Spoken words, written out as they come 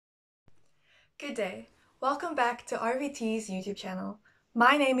Good day. Welcome back to RVT's YouTube channel.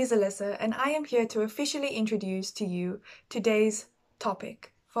 My name is Alyssa and I am here to officially introduce to you today's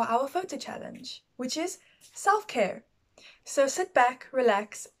topic for our photo challenge, which is self-care. So sit back,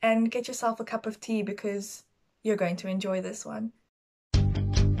 relax, and get yourself a cup of tea because you're going to enjoy this one.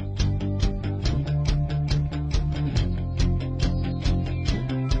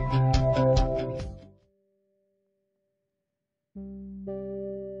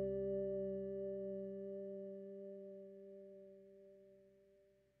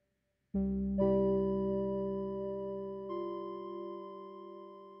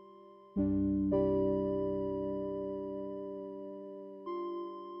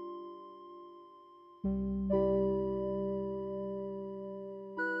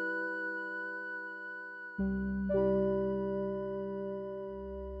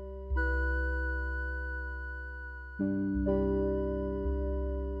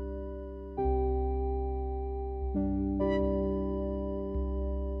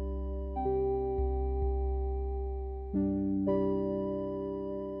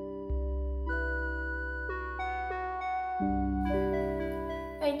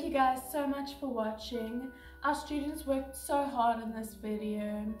 Thank you guys so much for watching. Our students worked so hard on this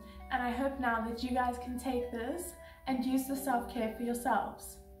video and I hope now that you guys can take this and use the self-care for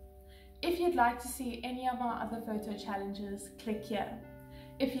yourselves. If you'd like to see any of our other photo challenges, click here.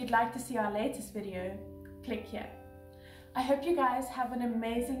 If you'd like to see our latest video, click here. I hope you guys have an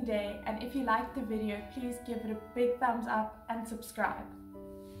amazing day, and if you liked the video, please give it a big thumbs up and subscribe.